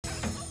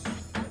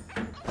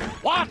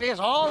What is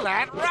all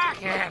that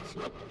racket?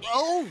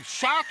 Oh,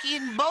 Sharky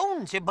and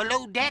Bones are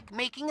below deck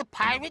making a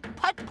pirate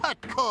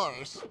putt-putt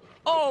course.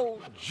 Oh,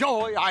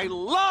 joy, I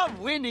love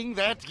winning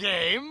that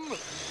game.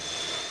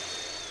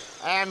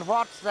 And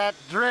what's that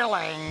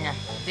drilling?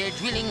 They're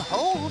drilling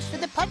holes for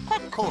the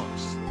putt-putt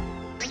course.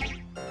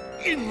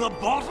 In the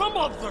bottom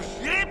of the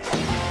ship?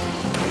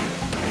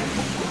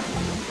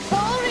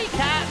 Sorry,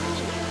 Captain.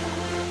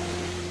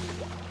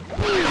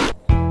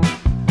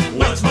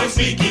 What's more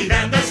sneaky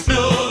than the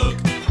snook?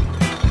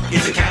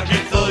 Is a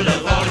cabinet full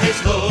of all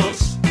his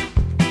hooks.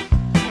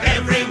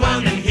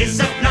 Everyone in his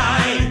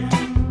supply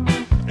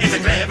is a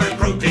clever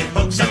crooked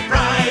hook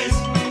surprise.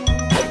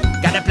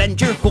 Got a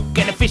plunger hook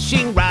and a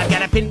fishing rod.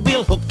 Got a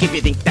pinwheel hook if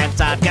you think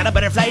that's odd. Got a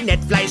butterfly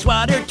net flies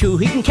water too.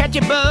 He can catch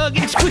a bug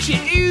and squish it.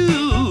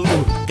 Ooh!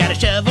 Got a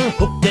shovel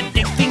hook to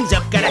dig things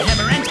up. Got a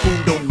hammer and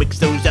spoon, don't mix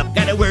those up.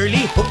 Got a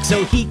whirly hook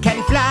so he